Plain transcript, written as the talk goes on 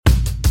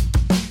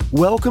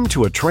Welcome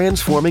to A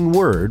Transforming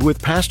Word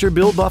with Pastor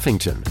Bill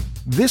Buffington.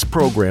 This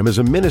program is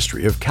a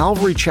ministry of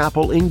Calvary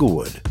Chapel,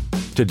 Inglewood.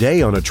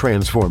 Today on A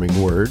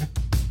Transforming Word.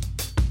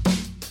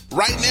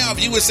 Right now,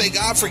 if you would say,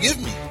 God,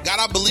 forgive me. God,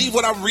 I believe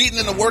what I'm reading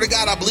in the Word of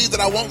God. I believe that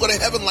I won't go to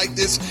heaven like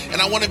this,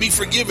 and I want to be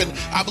forgiven.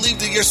 I believe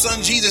that your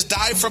son Jesus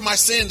died for my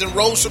sins and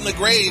rose from the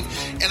grave,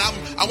 and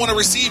I want to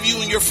receive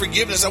you in your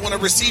forgiveness. I want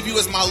to receive you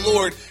as my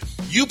Lord.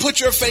 You put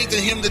your faith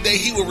in him today.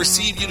 He will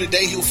receive you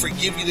today. He'll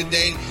forgive you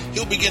today.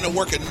 He'll begin to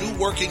work a new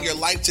work in your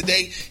life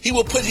today. He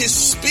will put his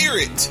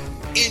spirit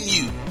in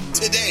you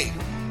today,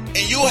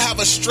 and you'll have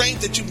a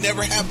strength that you've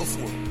never had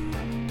before.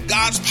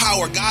 God's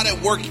power, God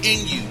at work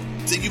in you,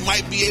 so you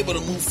might be able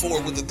to move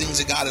forward with the things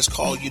that God has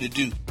called you to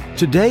do.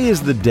 Today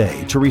is the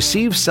day to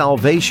receive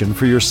salvation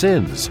for your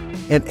sins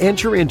and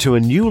enter into a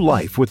new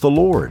life with the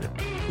Lord.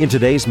 In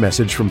today's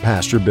message from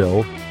Pastor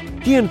Bill,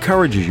 he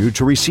encourages you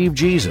to receive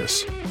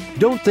Jesus.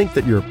 Don't think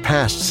that your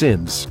past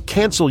sins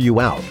cancel you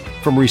out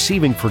from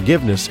receiving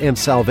forgiveness and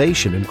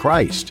salvation in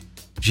Christ.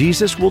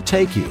 Jesus will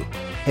take you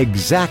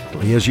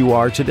exactly as you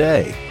are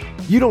today.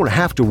 You don't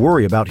have to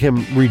worry about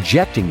him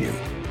rejecting you,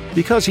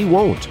 because he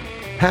won't.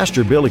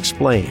 Pastor Bill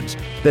explains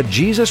that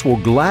Jesus will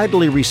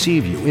gladly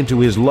receive you into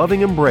his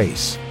loving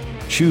embrace.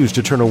 Choose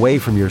to turn away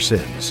from your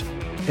sins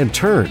and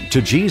turn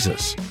to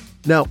Jesus.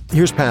 Now,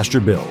 here's Pastor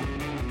Bill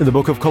in the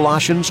book of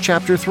Colossians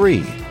chapter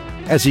 3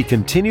 as he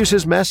continues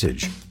his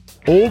message,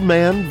 Old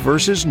Man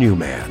versus New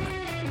Man.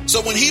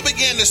 So when he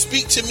began to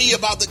speak to me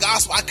about the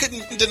gospel, I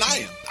couldn't deny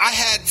him. I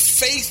had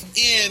faith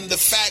in the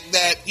fact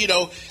that,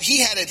 he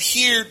had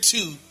adhered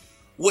to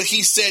what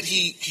he said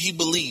he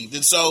believed.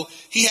 And so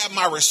he had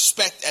my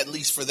respect, at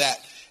least for that.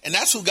 And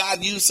that's who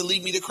God used to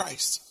lead me to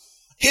Christ.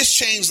 His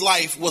changed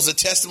life was a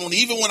testimony.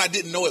 Even when I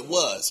didn't know it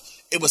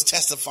was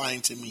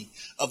testifying to me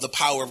of the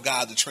power of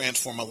God to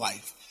transform a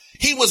life.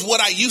 He was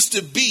what I used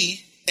to be,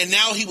 and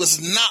now he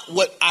was not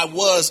what I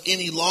was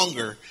any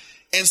longer.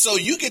 And so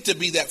you get to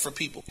be that for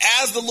people.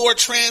 As the Lord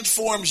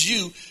transforms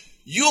you,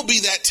 you'll be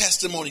that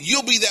testimony.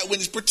 You'll be that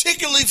witness,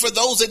 particularly for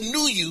those that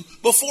knew you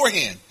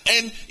beforehand.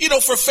 And,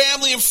 for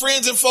family and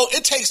friends and folk,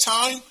 it takes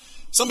time.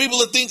 Some people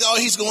that think,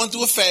 he's going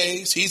through a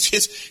phase.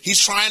 He's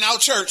trying out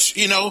church.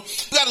 You got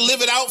to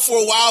live it out for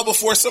a while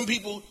before some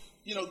people,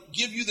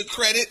 give you the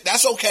credit.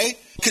 That's okay.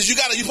 Because you're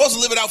supposed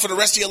to live it out for the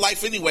rest of your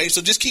life anyway. So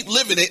just keep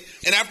living it.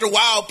 And after a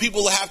while,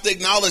 people will have to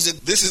acknowledge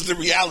that this is the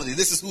reality.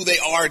 This is who they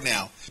are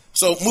now.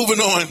 So moving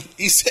on,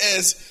 he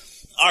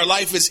says our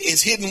life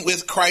is hidden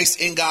with Christ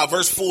in God.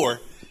 Verse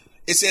 4,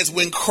 it says,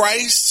 when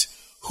Christ,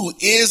 who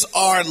is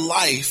our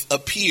life,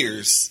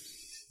 appears,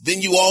 then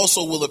you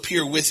also will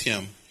appear with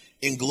him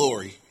in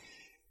glory.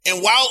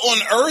 And while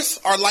on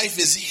earth, our life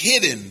is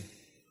hidden.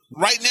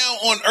 Right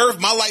now on earth,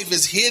 my life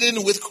is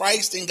hidden with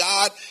Christ in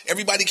God.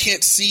 Everybody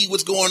can't see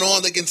what's going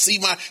on. They can see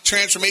my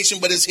transformation,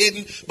 but it's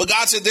hidden. But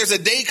God said there's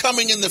a day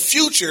coming in the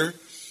future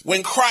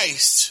when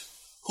Christ,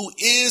 who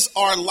is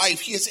our life,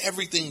 he is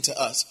everything to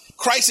us.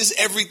 Christ is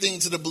everything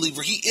to the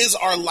believer. He is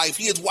our life.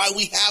 He is why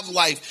we have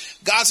life.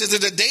 God says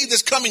there's a day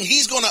that's coming.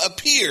 He's going to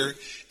appear,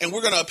 and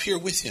we're going to appear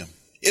with him.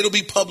 It'll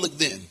be public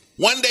then.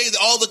 One day,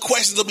 all the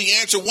questions will be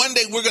answered. One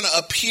day, we're going to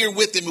appear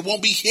with him. It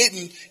won't be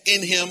hidden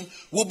in him.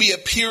 We'll be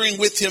appearing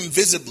with him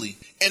visibly.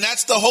 And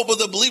that's the hope of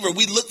the believer.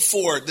 We look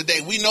forward to the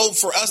day. We know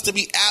for us to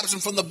be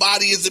absent from the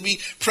body is to be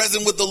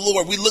present with the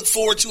Lord. We look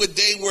forward to a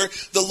day where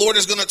the Lord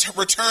is going to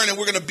return and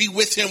we're going to be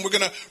with him. We're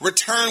going to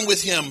return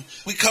with him.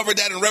 We covered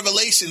that in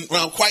Revelation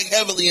quite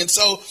heavily. And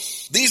so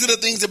these are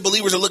the things that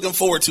believers are looking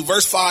forward to.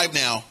 Verse 5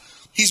 now.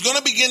 He's going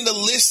to begin to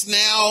list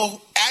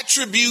now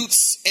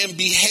attributes and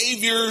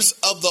behaviors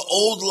of the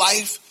old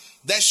life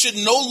that should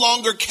no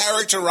longer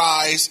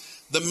characterize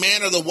the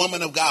man or the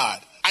woman of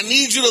God. I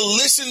need you to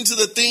listen to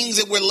the things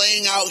that we're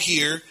laying out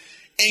here,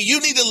 and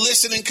you need to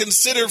listen and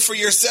consider for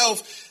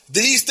yourself, do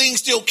these things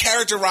still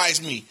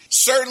characterize me?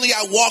 Certainly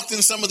I walked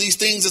in some of these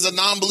things as a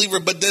non-believer,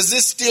 but does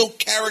this still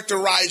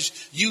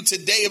characterize you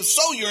today? If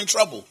so, you're in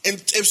trouble. And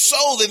if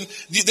so, then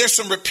there's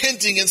some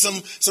repenting and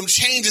some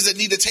changes that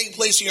need to take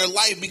place in your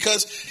life,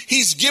 because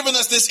he's given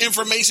us this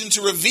information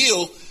to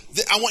reveal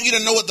that I want you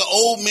to know what the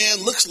old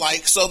man looks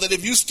like, so that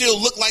if you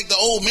still look like the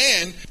old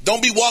man,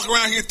 don't be walking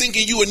around here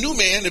thinking you a new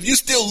man. If you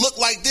still look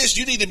like this,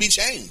 you need to be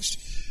changed.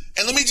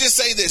 And let me just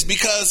say this,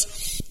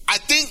 because I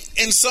think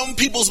in some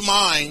people's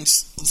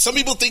minds, some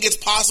people think it's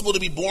possible to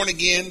be born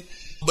again,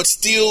 but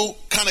still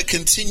kind of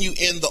continue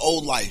in the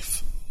old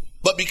life.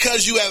 But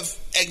because you have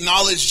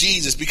acknowledged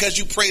Jesus, because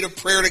you prayed a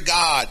prayer to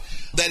God,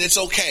 that it's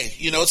okay.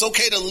 It's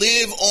okay to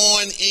live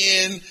on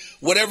in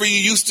whatever you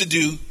used to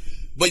do,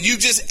 but you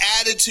just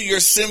added to your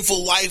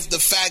sinful life the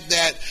fact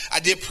that I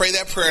did pray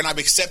that prayer and I've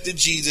accepted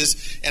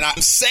Jesus, and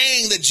I'm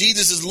saying that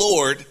Jesus is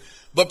Lord,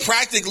 but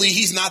practically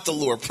he's not the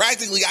Lord.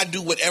 Practically I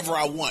do whatever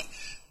I want.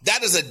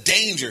 That is a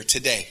danger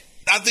today.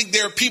 I think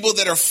there are people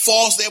that are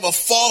false. They have a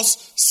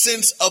false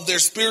sense of their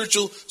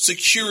spiritual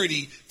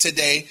security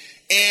today.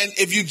 And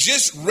if you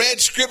just read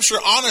scripture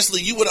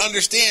honestly, you would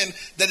understand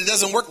that it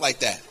doesn't work like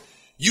that.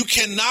 You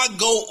cannot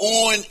go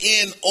on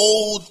in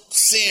old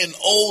sin,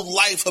 old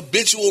life,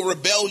 habitual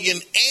rebellion,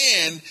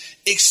 and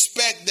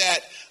expect that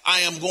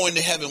I am going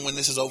to heaven when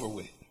this is over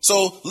with.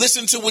 So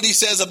listen to what he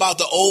says about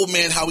the old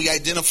man, how he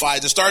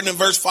identifies it. Starting in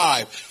verse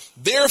 5.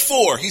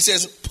 Therefore, he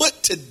says,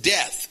 put to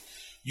death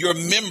your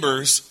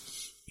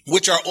members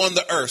which are on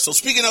the earth. So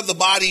speaking of the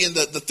body and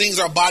the things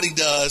our body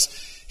does,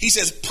 he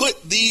says,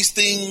 put these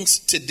things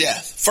to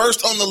death.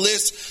 First on the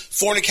list,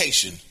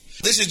 fornication.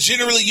 This is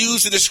generally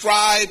used to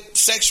describe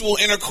sexual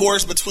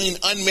intercourse between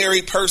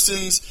unmarried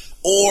persons,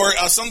 or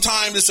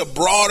sometimes it's a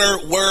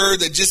broader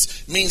word that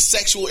just means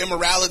sexual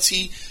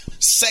immorality,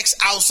 sex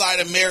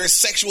outside of marriage,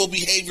 sexual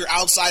behavior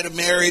outside of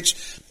marriage.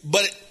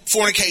 But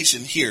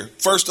fornication here,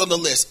 first on the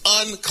list,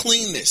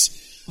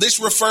 uncleanness. This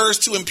refers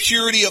to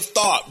impurity of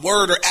thought,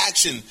 word, or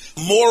action,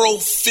 moral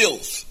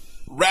filth,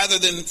 rather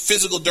than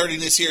physical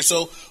dirtiness here.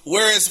 So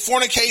whereas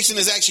fornication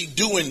is actually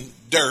doing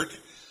dirt,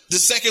 the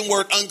second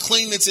word,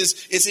 uncleanness,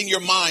 is in your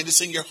mind,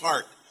 it's in your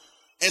heart.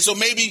 And so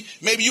maybe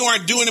you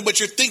aren't doing it, but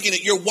you're thinking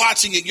it, you're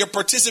watching it, you're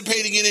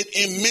participating in it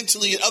and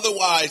mentally and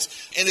otherwise,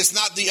 and it's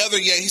not the other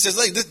yet. He says,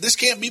 like, this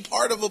can't be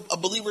part of a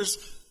believer's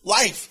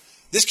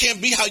life. This can't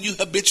be how you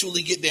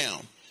habitually get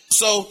down.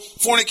 So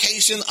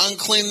fornication,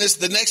 uncleanness.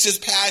 The next is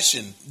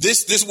passion.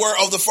 This word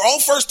all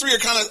first three are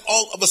kind of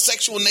all of a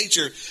sexual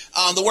nature.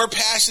 The word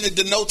passion, it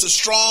denotes a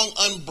strong,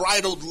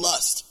 unbridled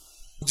lust.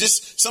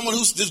 Just someone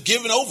who's just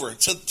given over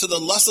to the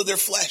lust of their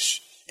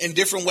flesh in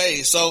different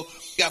ways. So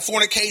you got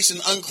fornication,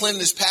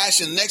 uncleanness,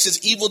 passion. Next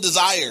is evil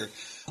desire.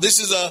 This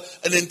is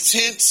an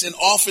intense and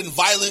often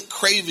violent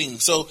craving.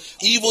 So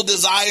evil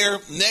desire.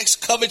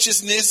 Next,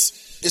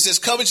 covetousness. It says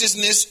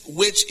covetousness,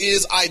 which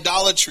is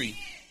idolatry.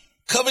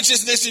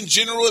 Covetousness in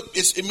general,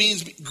 it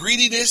means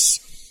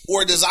greediness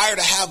or a desire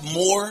to have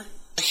more.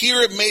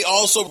 Here it may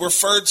also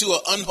refer to an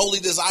unholy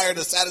desire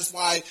to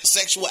satisfy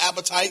sexual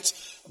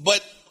appetites,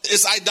 but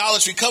it's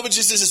idolatry.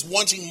 Covetousness is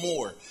wanting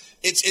more.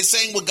 It's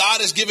saying what God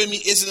has given me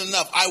isn't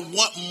enough. I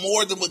want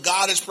more than what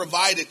God has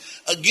provided.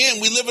 Again,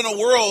 we live in a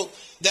world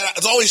that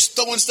is always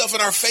throwing stuff in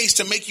our face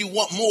to make you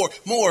want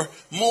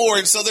more.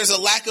 And so there's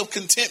a lack of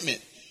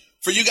contentment.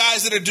 For you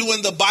guys that are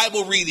doing the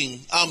Bible reading,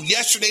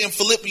 yesterday in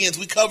Philippians,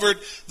 we covered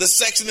the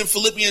section in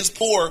Philippians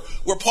 4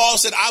 where Paul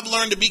said, I've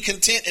learned to be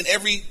content in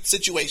every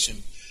situation.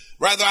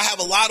 Rather, I have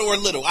a lot or a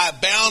little. I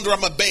abound or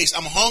I'm abased.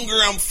 I'm hungry,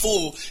 I'm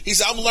full. He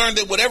said, I've learned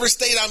that whatever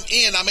state I'm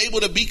in, I'm able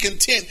to be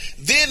content.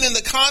 Then in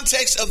the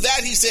context of that,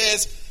 he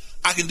says,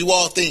 I can do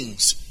all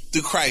things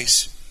through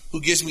Christ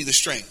who gives me the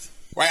strength.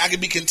 Right? I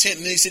can be content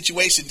in any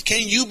situation.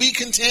 Can you be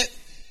content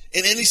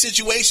in any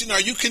situation?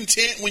 Are you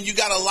content when you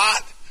got a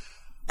lot?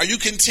 Are you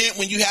content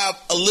when you have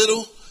a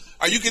little?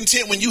 Are you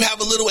content when you have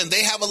a little and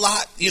they have a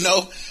lot? You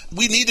know,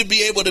 we need to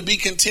be able to be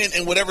content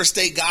in whatever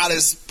state God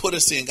has put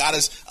us in. God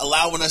is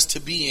allowing us to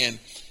be in.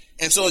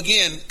 And so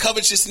again,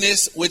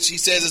 covetousness, which he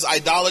says is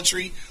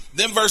idolatry.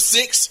 Then verse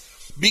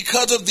 6,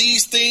 because of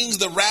these things,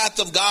 the wrath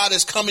of God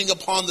is coming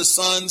upon the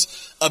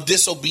sons of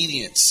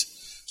disobedience.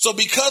 So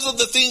because of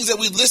the things that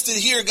we listed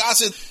here, God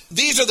said,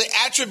 these are the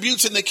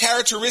attributes and the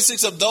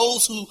characteristics of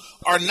those who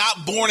are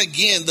not born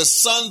again, the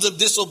sons of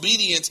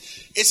disobedience.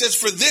 It says,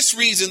 for this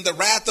reason, the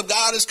wrath of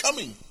God is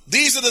coming.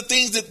 These are the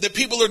things that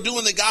people are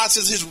doing that God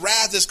says his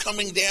wrath is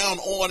coming down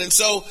on. And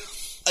so,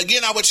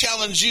 again, I would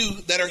challenge you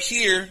that are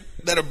here,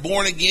 that are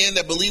born again,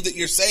 that believe that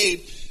you're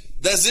saved.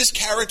 Does this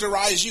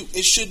characterize you?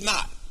 It should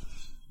not.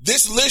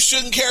 This list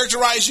shouldn't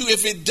characterize you.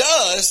 If it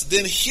does,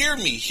 then hear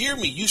me.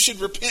 You should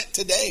repent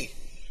today.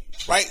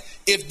 Right?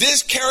 If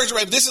this character,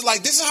 if this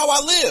is how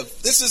I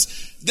live. This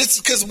is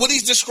because what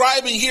he's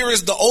describing here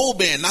is the old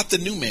man, not the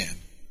new man.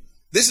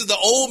 This is the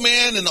old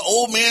man and the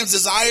old man's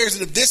desires.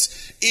 And if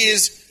this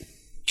is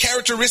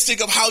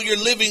characteristic of how you're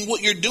living,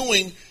 what you're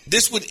doing,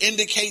 this would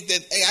indicate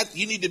that, hey,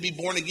 you need to be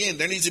born again.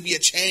 There needs to be a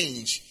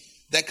change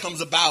that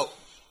comes about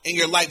in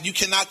your life. You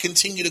cannot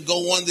continue to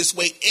go on this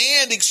way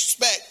and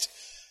expect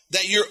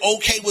that you're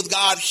okay with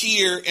God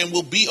here and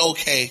will be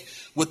okay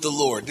with the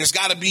Lord. There's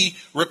got to be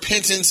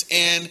repentance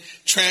and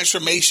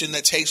transformation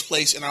that takes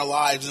place in our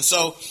lives. And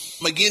so,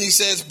 again, he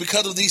says,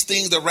 because of these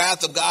things, the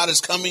wrath of God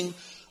is coming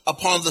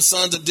upon the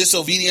sons of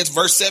disobedience.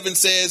 Verse 7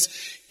 says,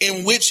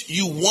 in which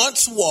you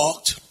once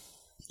walked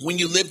when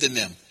you lived in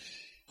them.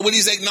 What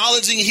he's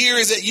acknowledging here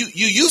is that you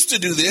used to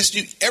do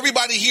this.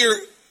 Everybody here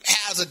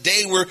has a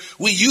day where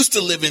we used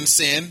to live in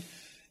sin.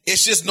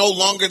 It's just no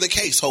longer the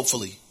case,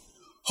 hopefully.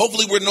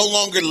 Hopefully we're no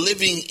longer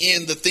living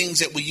in the things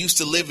that we used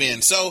to live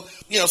in. So,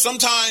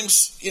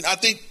 sometimes, I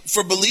think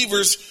for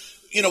believers,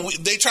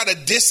 they try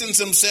to distance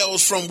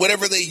themselves from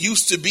whatever they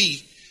used to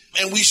be.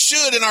 And we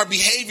should in our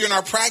behavior and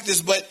our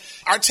practice, but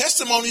our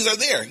testimonies are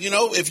there.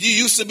 If you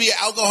used to be an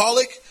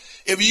alcoholic,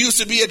 if you used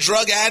to be a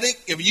drug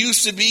addict, if you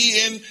used to be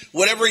in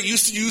whatever it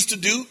used to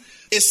do,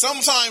 it's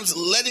sometimes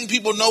letting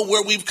people know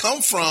where we've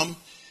come from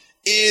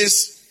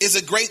is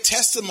a great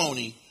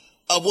testimony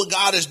of what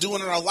God is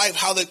doing in our life,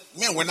 how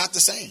we're not the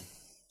same.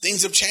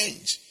 Things have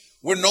changed.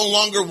 We're no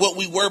longer what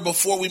we were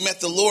before we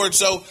met the Lord.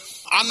 So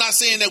I'm not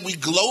saying that we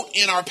gloat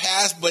in our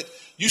past, but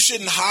you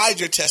shouldn't hide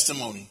your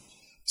testimony.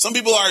 Some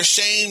people are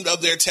ashamed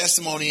of their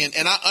testimony,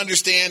 and I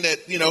understand that,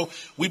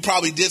 we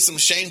probably did some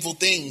shameful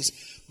things,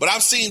 but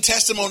I've seen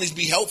testimonies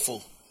be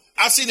helpful.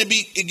 I've seen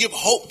it give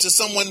hope to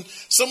someone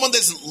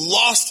that's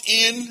lost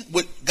in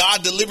what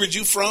God delivered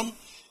you from.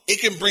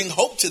 It can bring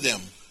hope to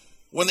them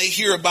when they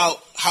hear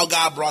about how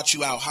God brought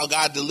you out, how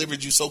God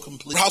delivered you so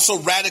completely, how so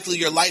radically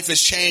your life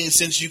has changed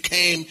since you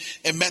came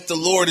and met the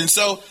Lord. And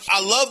so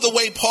I love the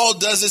way Paul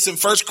does this in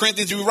 1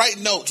 Corinthians. We write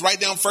notes,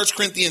 write down 1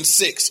 Corinthians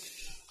 6.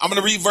 I'm going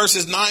to read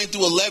verses 9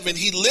 through 11.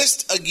 He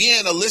lists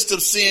again a list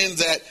of sins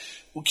that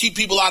will keep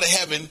people out of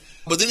heaven.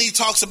 But then he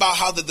talks about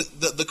how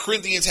the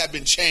Corinthians have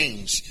been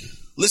changed.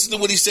 Listen to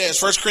what he says.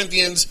 1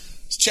 Corinthians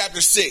chapter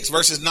 6,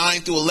 verses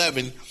 9 through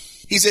 11.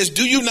 He says,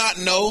 do you not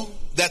know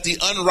that the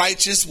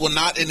unrighteous will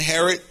not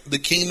inherit the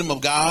kingdom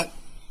of God?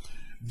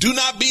 Do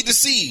not be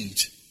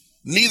deceived.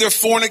 Neither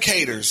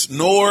fornicators,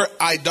 nor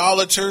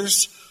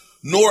idolaters,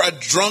 nor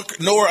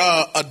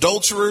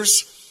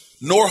adulterers,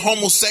 nor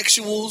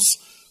homosexuals,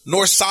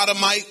 nor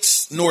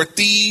sodomites, nor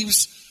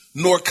thieves,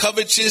 nor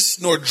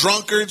covetous, nor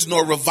drunkards,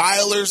 nor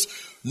revilers,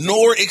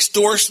 nor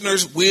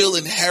extortioners will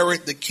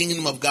inherit the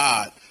kingdom of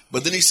God.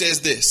 But then he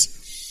says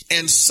this,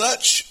 and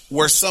such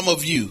were some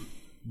of you,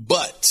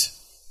 but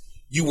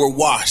you were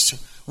washed.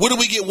 What do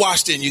we get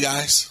washed in, you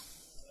guys?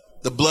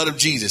 The blood of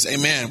Jesus.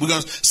 Amen. We're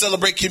going to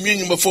celebrate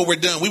communion before we're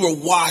done. We were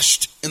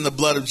washed in the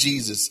blood of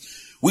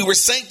Jesus. We were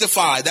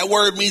sanctified. That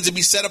word means to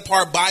be set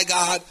apart by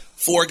God,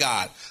 for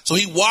God. So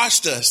he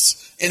washed us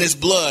in his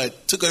blood,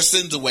 took our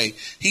sins away.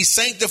 He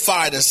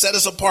sanctified us, set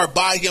us apart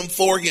by him,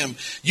 for him.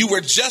 You were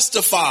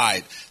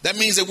justified. That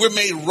means that we're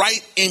made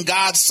right in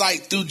God's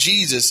sight through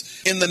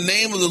Jesus, in the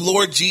name of the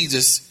Lord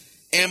Jesus,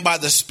 and by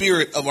the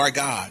Spirit of our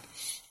God.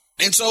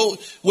 And so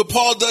what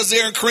Paul does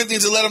there in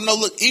Corinthians to let them know,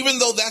 look, even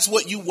though that's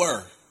what you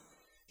were,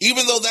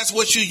 even though that's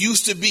what you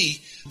used to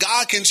be,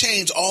 God can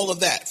change all of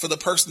that for the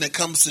person that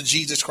comes to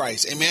Jesus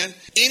Christ. Amen.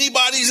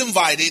 Anybody's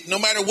invited, no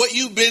matter what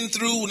you've been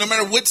through, no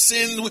matter what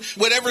sin,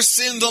 whatever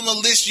sins on the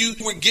list you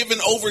were given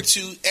over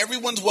to,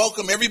 everyone's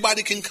welcome.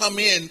 Everybody can come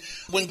in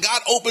when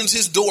God opens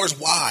his doors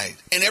wide,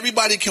 and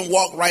everybody can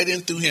walk right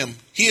in through him.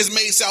 He has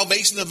made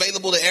salvation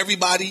available to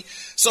everybody.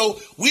 So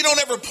we don't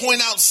ever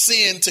point out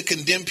sin to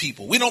condemn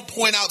people. We don't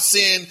point out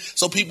sin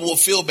so people will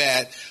feel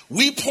bad.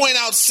 We point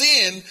out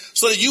sin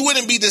so that you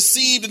wouldn't be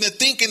deceived into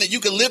thinking that you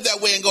can live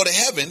that way and go to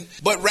heaven,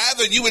 but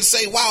rather you would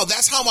say, wow,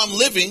 that's how I'm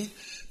living.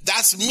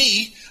 That's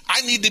me.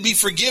 I need to be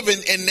forgiven.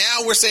 And now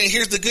we're saying,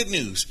 here's the good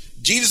news.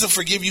 Jesus will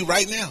forgive you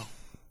right now.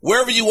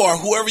 Wherever you are,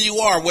 whoever you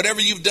are, whatever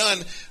you've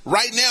done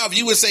right now, if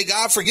you would say,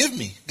 God, forgive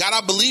me. God,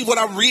 I believe what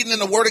I'm reading in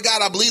the word of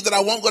God. I believe that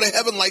I won't go to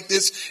heaven like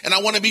this, and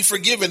I want to be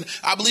forgiven.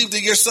 I believe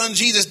that your son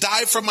Jesus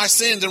died for my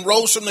sins and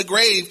rose from the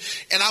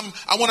grave. And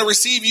I want to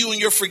receive you in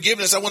your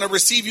forgiveness. I want to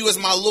receive you as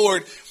my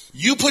Lord.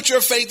 You put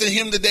your faith in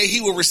him today.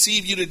 He will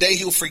receive you today.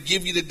 He'll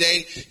forgive you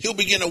today. He'll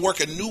begin to work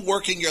a new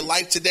work in your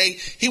life today.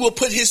 He will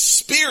put his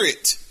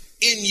Spirit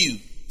in you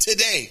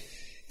today,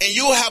 and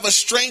you'll have a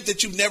strength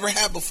that you've never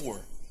had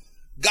before.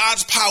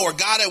 God's power,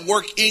 God at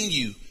work in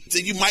you,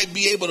 that you might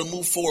be able to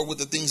move forward with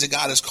the things that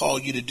God has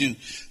called you to do.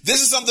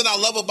 This is something I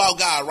love about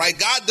God, right?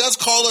 God does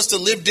call us to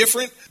live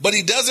different, but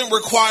he doesn't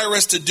require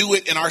us to do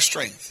it in our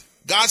strength.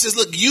 God says,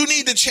 look, you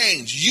need to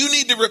change. You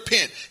need to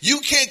repent. You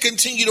can't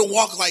continue to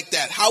walk like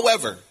that.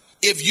 However,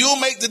 if you'll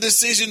make the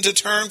decision to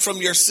turn from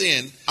your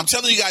sin, I'm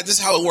telling you guys, this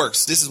is how it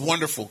works. This is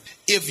wonderful.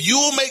 If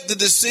you'll make the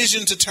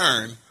decision to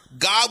turn,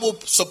 God will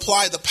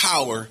supply the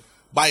power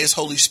by his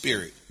Holy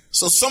Spirit.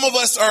 So some of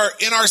us are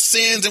in our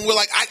sins and we're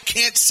like, I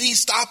can't see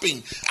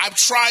stopping. I've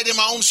tried in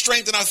my own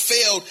strength and I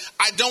failed.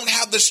 I don't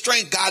have the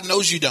strength. God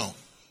knows you don't,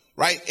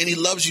 right? And he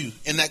loves you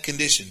in that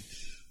condition.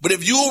 But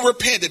if you'll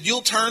repent, if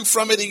you'll turn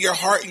from it in your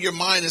heart and your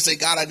mind and say,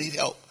 God, I need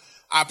help,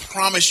 I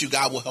promise you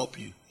God will help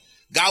you.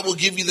 God will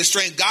give you the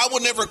strength. God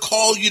will never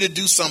call you to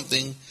do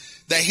something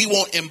that he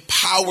won't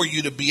empower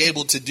you to be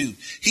able to do.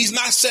 He's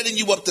not setting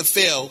you up to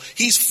fail.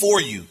 He's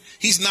for you.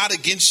 He's not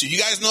against you. You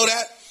guys know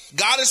that?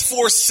 God is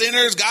for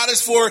sinners. God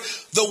is for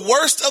the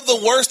worst of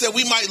the worst that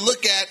we might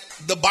look at.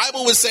 The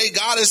Bible would say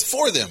God is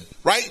for them,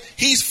 right?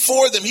 He's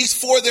for them. He's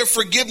for their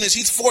forgiveness.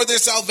 He's for their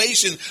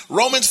salvation.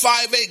 Romans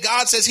 5:8,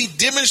 God says he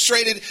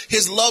demonstrated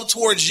his love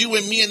towards you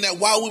and me, and that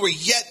while we were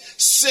yet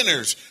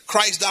sinners,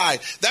 Christ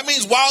died. That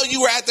means while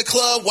you were at the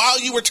club, while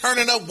you were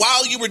turning up,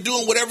 while you were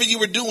doing whatever you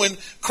were doing,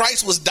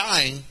 Christ was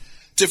dying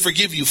to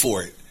forgive you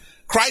for it.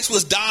 Christ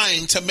was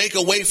dying to make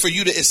a way for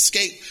you to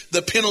escape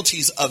the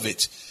penalties of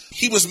it.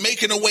 He was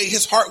making a way.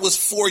 His heart was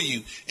for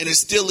you, and it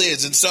still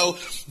is. And so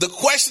the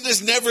question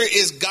is never,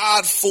 is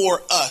God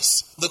for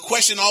us? The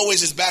question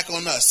always is back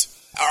on us.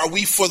 Are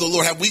we for the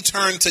Lord? Have we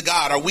turned to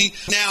God? Are we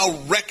now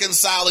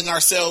reconciling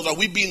ourselves? Are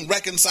we being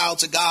reconciled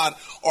to God,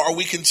 or are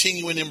we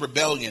continuing in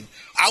rebellion?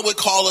 I would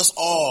call us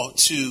all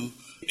to,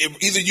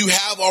 either you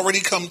have already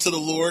come to the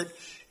Lord,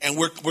 and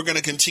we're going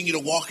to continue to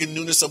walk in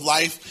newness of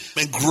life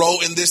and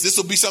grow in this. This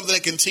will be something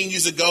that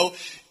continues to go.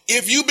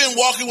 If you've been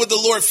walking with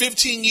the Lord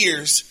 15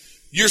 years,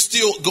 you're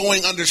still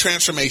going under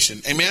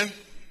transformation. Amen.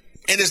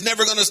 And it's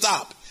never going to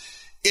stop.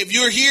 If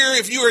you're here,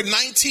 if you are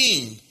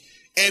 19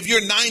 And if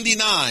you're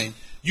 99,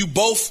 you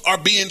both are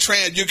being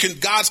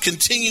God's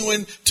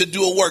continuing to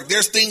do a work.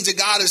 There's things that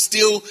God is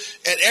still,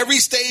 at every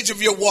stage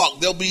of your walk,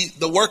 there'll be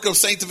the work of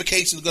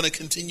sanctification is going to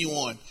continue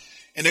on.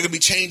 And there are going to be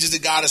changes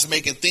that God is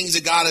making, things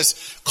that God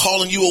is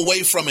calling you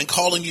away from and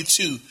calling you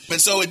to. And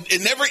so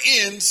it never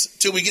ends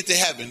till we get to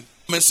heaven.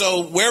 And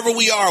so wherever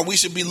we are, we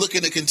should be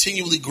looking to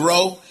continually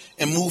grow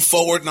and move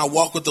forward in our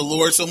walk with the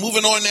Lord. So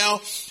moving on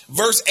now,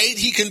 verse 8,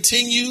 he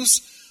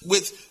continues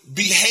with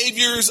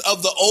behaviors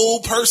of the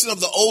old person, of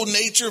the old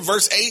nature.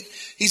 Verse 8,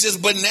 he says,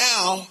 but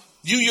now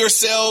you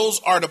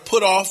yourselves are to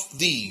put off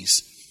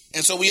these.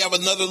 And so we have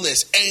another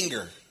list.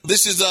 Anger.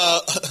 This is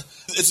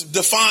it's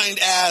defined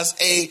as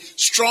a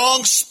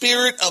strong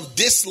spirit of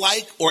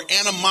dislike or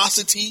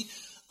animosity,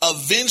 a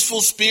vengeful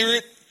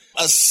spirit,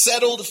 a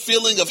settled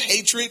feeling of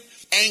hatred,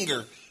 anger.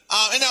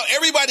 And now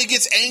everybody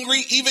gets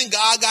angry. Even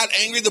God got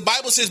angry. The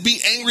Bible says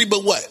be angry,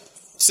 but what?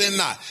 Sin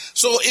not.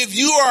 So if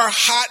you are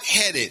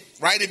hot-headed,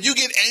 right? If you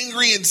get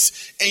angry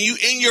and you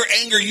in your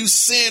anger, you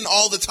sin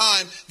all the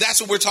time. That's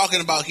what we're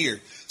talking about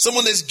here.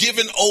 Someone that's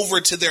given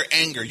over to their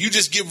anger. You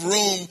just give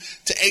room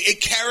to, it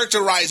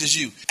characterizes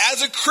you.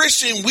 As a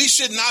Christian, we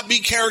should not be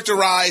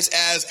characterized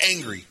as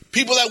angry.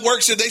 People at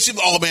work they should,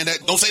 oh man,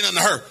 don't say nothing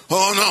to her.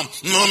 Oh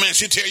no, man,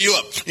 she'll tear you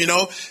up. You know,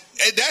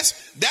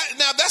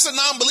 now that's a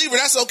non-believer.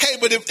 That's okay.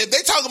 But if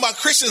they talking about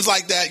Christians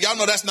like that, y'all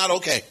know that's not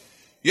okay.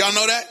 Y'all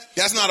know that?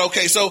 That's not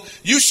okay. So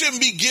you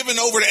shouldn't be given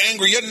over to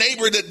anger. Your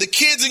neighbor, the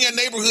kids in your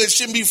neighborhood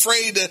shouldn't be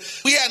afraid to.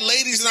 We had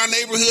ladies in our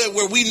neighborhood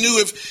where we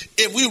knew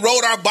if we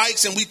rode our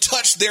bikes and we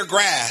touched their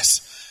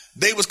grass,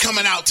 they was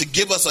coming out to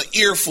give us an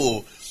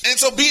earful. And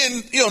so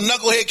being,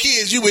 knucklehead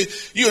kids,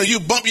 you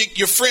bump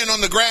your friend on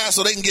the grass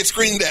so they can get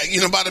screamed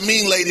at, by the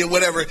mean lady or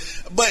whatever.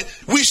 But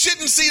we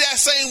shouldn't see that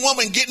same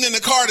woman getting in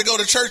the car to go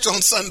to church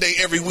on Sunday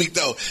every week,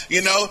 though.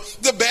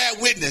 The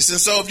bad witness. And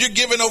so if you're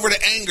giving over to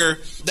anger,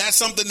 that's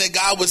something that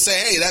God would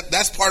say, hey,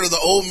 that's part of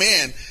the old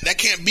man. That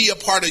can't be a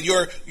part of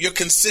your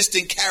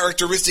consistent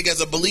characteristic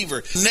as a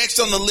believer. Next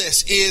on the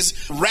list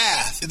is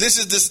wrath. This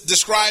is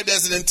described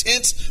as an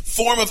intense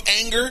form of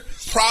anger,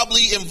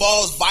 probably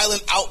involves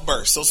violent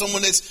outbursts. So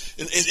someone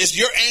it's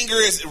your anger,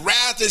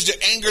 wrath is your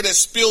anger that's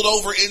spilled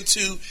over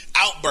into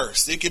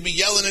outbursts. It could be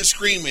yelling and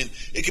screaming.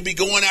 It could be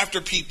going after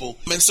people.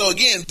 And so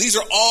again, these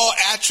are all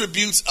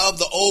attributes of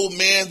the old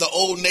man, the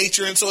old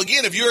nature. And so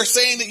again, if you're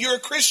saying that you're a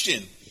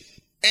Christian,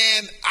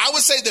 and I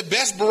would say the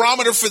best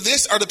barometer for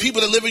this are the people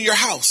that live in your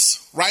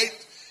house, right?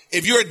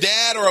 If you're a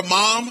dad or a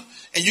mom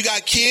and you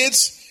got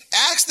kids,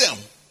 ask them,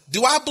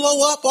 do I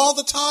blow up all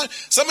the time?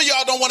 Some of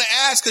y'all don't want to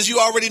ask because you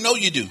already know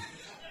you do.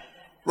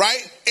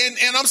 Right?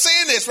 And I'm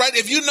saying this, right?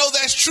 If you know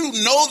that's true,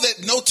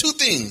 know two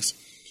things.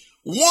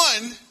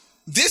 One,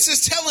 this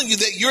is telling you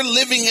that you're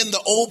living in the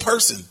old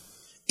person.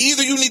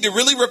 Either you need to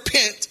really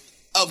repent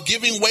of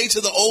giving way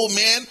to the old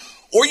man,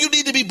 or you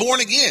need to be born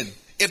again.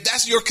 If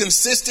that's your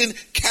consistent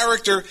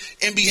character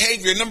and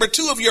behavior. Number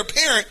two, if you're a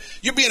parent,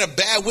 you're being a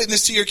bad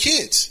witness to your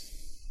kids.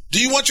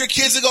 Do you want your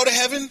kids to go to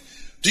heaven?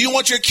 Do you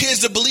want your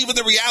kids to believe in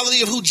the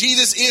reality of who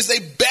Jesus is? They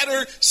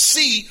better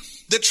see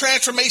the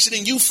transformation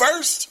in you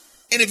first.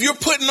 And if you're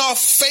putting off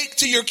fake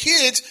to your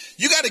kids,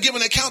 you got to give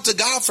an account to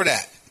God for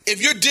that.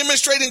 If you're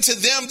demonstrating to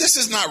them, this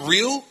is not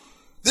real.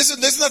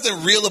 There's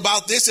nothing real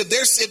about this. If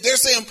they're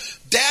saying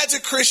dad's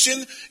a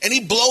Christian and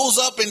he blows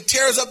up and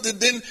tears up,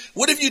 then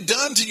what have you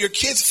done to your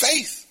kids'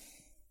 faith?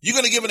 You're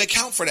going to give an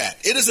account for that.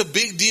 It is a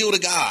big deal to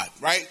God,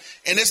 right?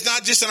 And it's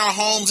not just in our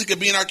homes. It could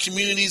be in our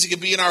communities. It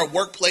could be in our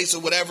workplace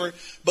or whatever.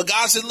 But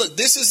God said, look,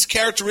 this is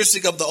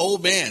characteristic of the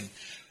old man.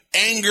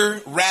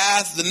 Anger,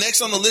 wrath. The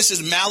next on the list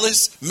is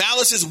malice.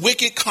 Malice is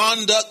wicked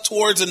conduct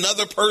towards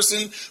another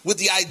person with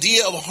the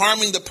idea of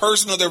harming the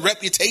person or their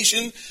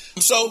reputation.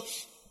 So,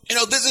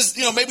 this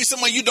is, maybe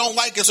someone you don't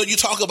like, and so you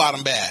talk about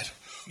them bad.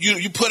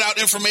 You put out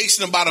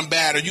information about them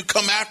bad, or you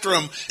come after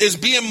them. It's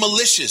being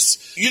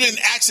malicious. You didn't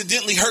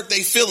accidentally hurt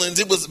their feelings.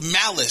 It was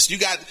malice.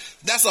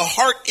 That's a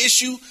heart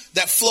issue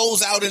that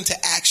flows out into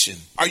action.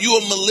 Are you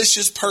a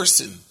malicious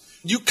person?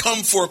 You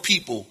come for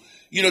people.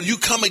 You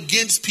come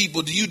against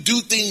people. Do you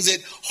do things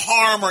that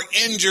harm or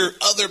injure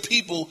other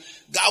people?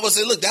 God will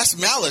say, look, that's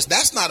malice.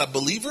 That's not a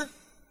believer.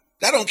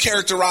 That don't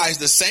characterize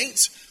the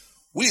saints.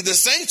 The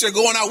saints are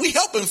going out. We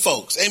helping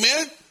folks.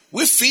 Amen.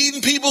 We're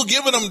feeding people,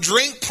 giving them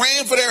drink,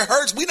 praying for their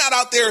hurts. We're not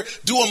out there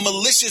doing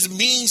malicious,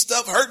 mean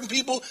stuff, hurting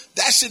people.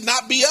 That should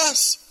not be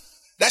us.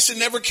 That should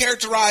never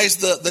characterize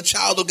the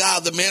child of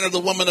God, the man or the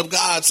woman of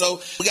God.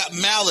 So we got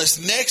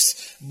malice.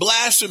 Next,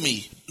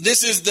 blasphemy.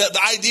 This is the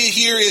idea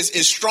here is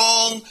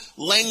strong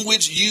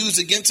language used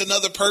against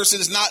another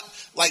person. It's not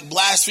like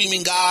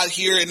blaspheming God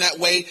here in that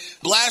way.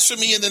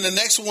 Blasphemy, and then the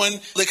next one,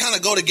 they kind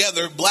of go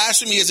together.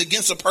 Blasphemy is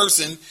against a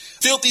person.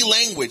 Filthy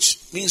language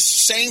means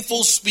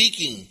shameful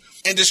speaking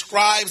and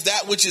describes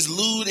that which is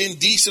lewd,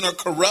 indecent, or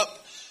corrupt,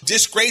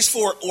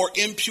 disgraceful, or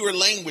impure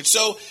language.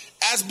 So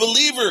as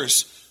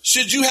believers,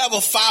 should you have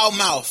a foul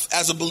mouth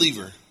as a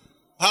believer?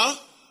 Huh?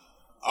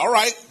 All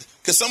right.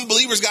 Because some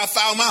believers got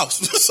foul mouths.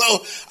 So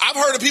I've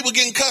heard of people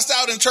getting cussed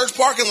out in church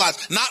parking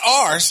lots. Not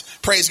ours,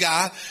 praise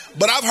God.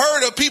 But I've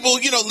heard of people,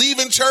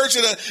 leaving church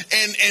and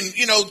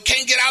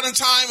can't get out in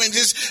time and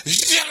just,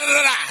 shut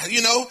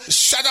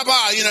up,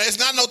 it's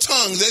not no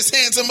tongues. They're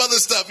saying some other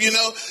stuff,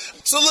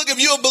 So look, if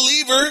you're a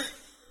believer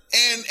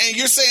and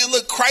you're saying,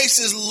 look, Christ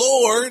is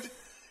Lord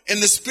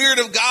and the Spirit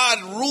of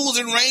God rules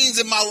and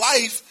reigns in my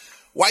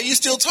life, why you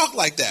still talk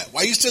like that?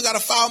 Why you still got a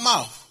foul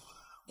mouth?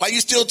 Why you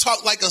still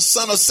talk like a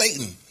son of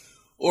Satan?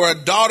 Or a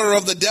daughter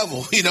of the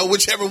devil,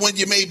 whichever one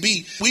you may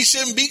be. We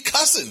shouldn't be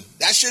cussing.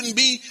 That shouldn't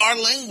be our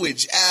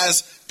language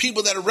as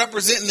people that are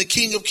representing the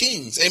King of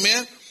Kings.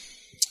 Amen.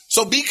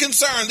 So be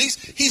concerned.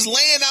 He's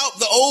laying out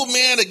the old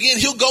man again.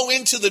 He'll go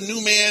into the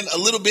new man a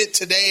little bit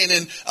today and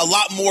then a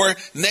lot more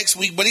next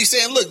week. But he's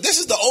saying, look, this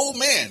is the old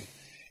man.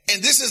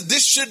 And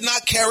this should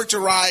not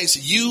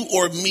characterize you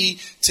or me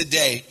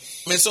today.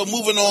 And so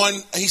moving on,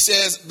 he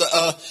says,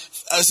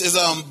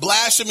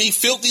 blasphemy,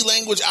 filthy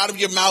language out of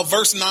your mouth.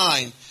 Verse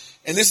 9.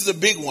 And this is a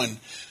big one.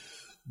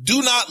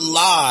 Do not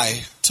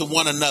lie to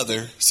one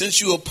another, since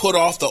you have put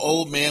off the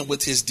old man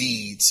with his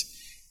deeds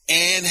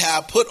and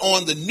have put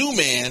on the new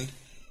man,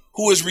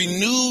 who is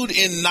renewed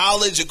in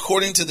knowledge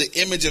according to the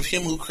image of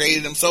him who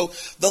created him. So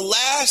the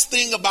last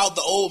thing about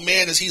the old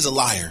man is he's a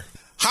liar.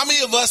 How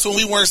many of us, when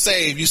we weren't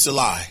saved, used to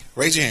lie?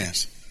 Raise your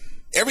hands.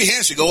 Every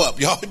hand should go up.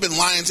 Y'all have been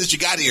lying since you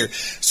got here.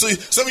 So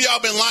some of y'all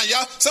been lying.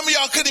 Some of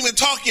y'all couldn't even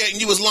talk yet and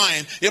you was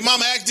lying. Your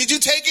mama asked, did you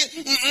take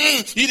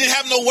it? You didn't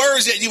have no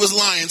words yet. You was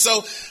lying. So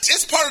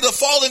it's part of the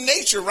fallen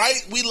nature,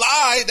 right? We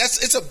lie.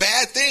 It's a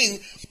bad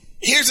thing.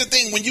 Here's the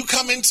thing. When you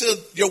come into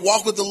your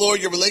walk with the Lord,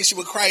 your relationship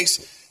with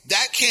Christ,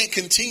 that can't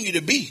continue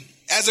to be.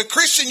 As a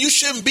Christian, you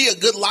shouldn't be a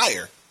good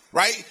liar,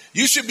 right?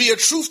 You should be a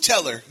truth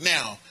teller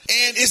now.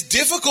 And it's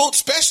difficult,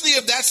 especially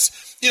if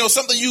that's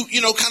something you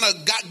kind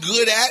of got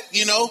good at,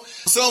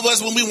 Some of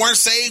us, when we weren't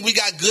saved, we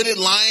got good at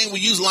lying. We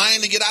use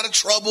lying to get out of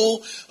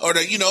trouble or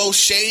to,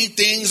 shade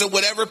things or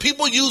whatever.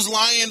 People use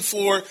lying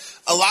for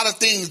a lot of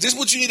things. This is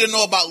what you need to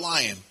know about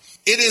lying.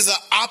 It is an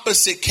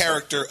opposite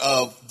character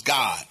of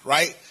God,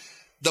 right?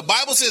 The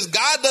Bible says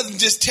God doesn't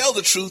just tell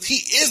the truth. He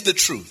is the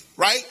truth,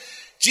 right?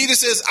 Jesus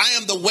says, I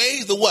am the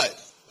way, the what?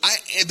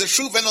 The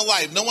truth and the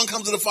life. No one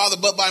comes to the Father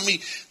but by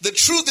me. The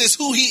truth is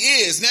who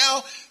he is.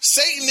 Now,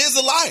 Satan is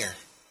a liar.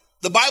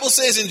 The Bible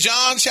says in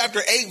John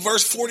chapter 8,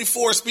 verse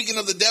 44, speaking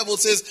of the devil,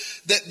 it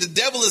says that the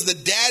devil is the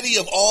daddy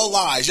of all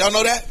lies. Y'all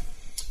know that?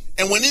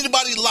 And when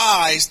anybody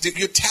lies,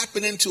 you're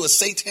tapping into a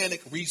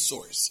satanic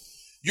resource.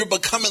 You're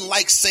becoming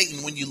like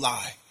Satan when you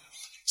lie.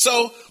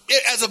 So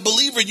as a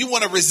believer, you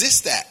want to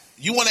resist that.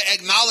 You want to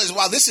acknowledge,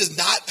 wow, this is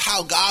not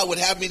how God would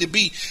have me to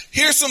be.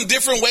 Here's some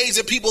different ways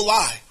that people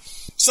lie.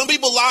 Some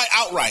people lie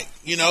outright,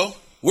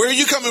 Where are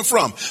you coming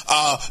from?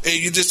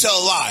 You just tell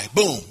a lie.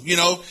 Boom.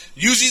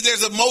 Usually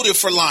there's a motive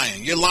for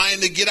lying. You're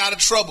lying to get out of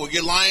trouble.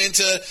 You're lying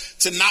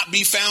to not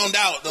be found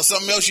out or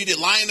something else you did.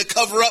 Lying to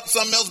cover up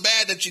something else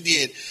bad that you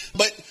did.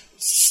 But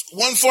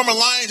one form of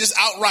lying, just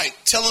outright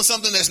telling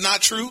something that's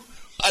not true.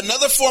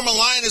 Another form of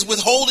lying is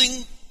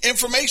withholding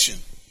information.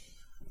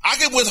 I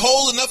can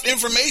withhold enough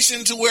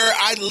information to where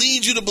I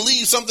lead you to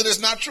believe something that's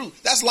not true.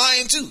 That's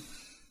lying too.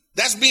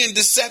 That's being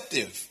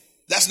deceptive.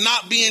 That's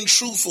not being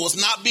truthful. It's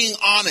not being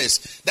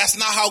honest. That's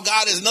not how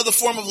God is. Another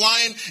form of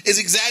lying is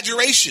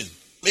exaggeration.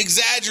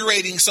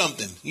 Exaggerating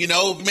something,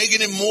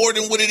 making it more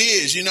than what it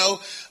is,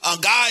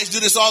 Guys do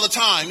this all the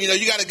time. You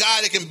got a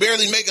guy that can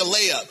barely make a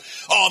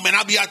layup. Oh man,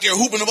 I'll be out there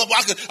hooping him up.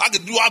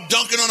 I'm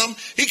dunking on him.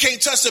 He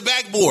can't touch the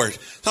backboard.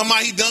 Talking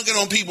about he dunking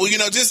on people.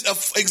 Just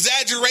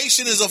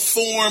exaggeration is a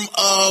form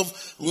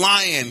of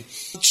lying.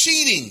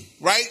 Cheating,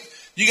 right?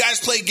 You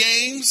guys play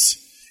games.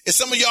 If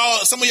some of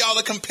y'all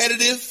are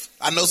competitive.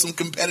 I know some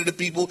competitive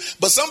people,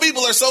 but some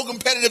people are so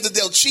competitive that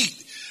they'll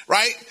cheat,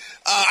 right?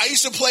 I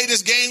used to play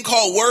this game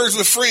called Words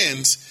with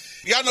Friends.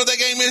 Y'all know what that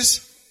game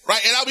is, right?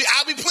 And I'll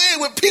be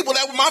playing with people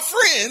that were my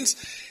friends.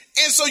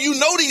 And so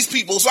these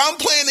people. So I'm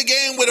playing the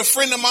game with a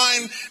friend of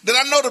mine that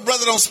I know the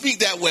brother don't speak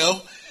that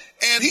well.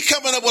 And he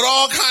coming up with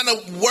all kind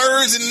of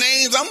words and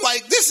names. I'm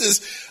like, this is,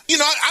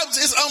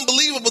 it's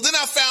unbelievable. Then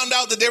I found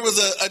out that there was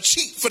a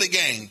cheat for the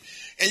game.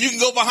 And you can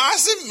go behind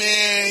him,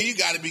 man, you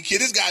got to be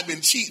kidding. This guy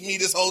been cheating me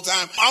this whole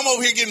time. I'm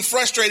over here getting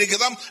frustrated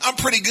because I'm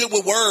pretty good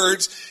with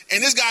words.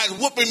 And this guy's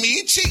whooping me.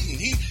 He cheating.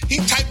 He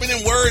typing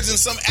in words in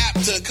some app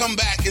to come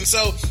back. And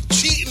so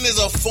cheating is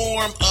a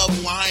form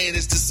of lying.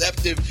 It's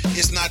deceptive.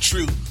 It's not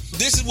true.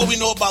 This is what we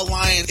know about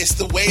lying. It's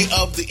the way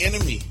of the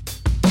enemy.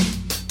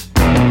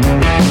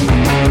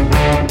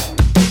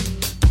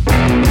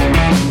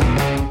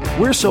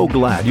 We're so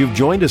glad you've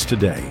joined us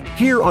today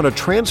here on A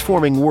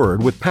Transforming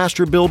Word with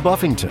Pastor Bill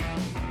Buffington.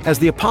 As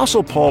the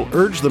Apostle Paul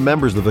urged the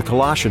members of the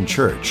Colossian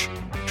church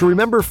to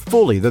remember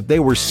fully that they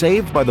were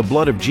saved by the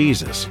blood of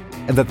Jesus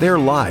and that their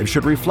lives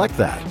should reflect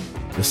that.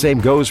 The same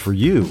goes for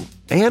you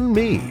and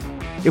me.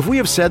 If we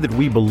have said that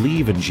we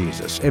believe in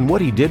Jesus and what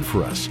He did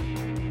for us,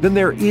 then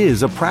there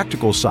is a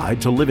practical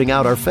side to living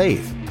out our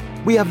faith.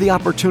 We have the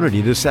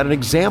opportunity to set an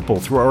example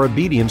through our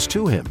obedience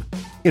to Him.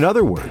 In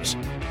other words,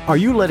 are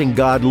you letting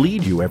God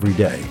lead you every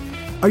day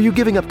Are you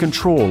giving up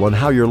control on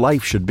how your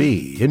life should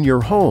be in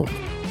your home,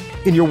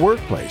 in your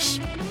workplace,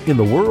 in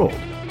the world?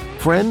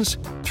 Friends,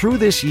 through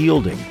this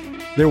yielding,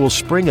 there will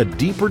spring a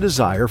deeper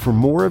desire for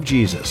more of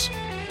Jesus.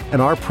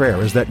 And our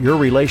prayer is that your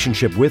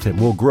relationship with Him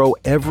will grow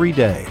every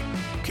day.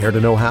 Care to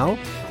know how?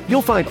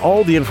 You'll find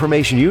all the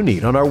information you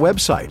need on our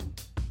website,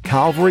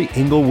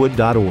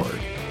 calvaryinglewood.org.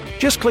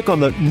 Just click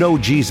on the Know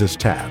Jesus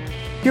tab.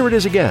 Here it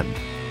is again,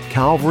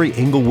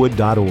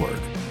 calvaryinglewood.org.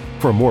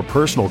 For more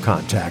personal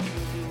contact,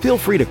 feel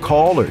free to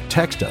call or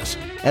text us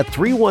at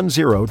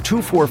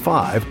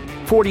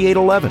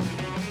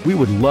 310-245-4811. We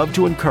would love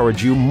to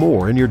encourage you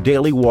more in your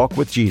daily walk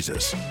with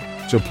Jesus.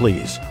 So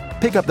please,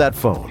 pick up that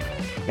phone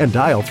and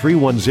dial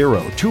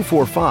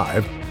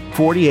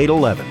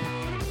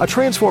 310-245-4811. A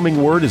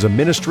Transforming Word is a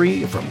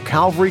ministry from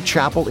Calvary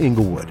Chapel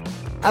Inglewood,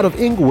 out of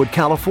Inglewood,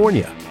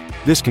 California.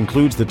 This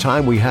concludes the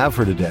time we have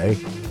for today,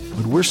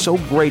 but we're so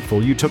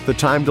grateful you took the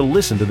time to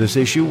listen to this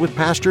issue with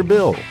Pastor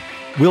Bill.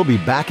 We'll be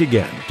back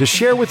again to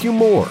share with you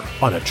more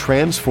on A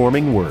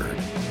Transforming Word.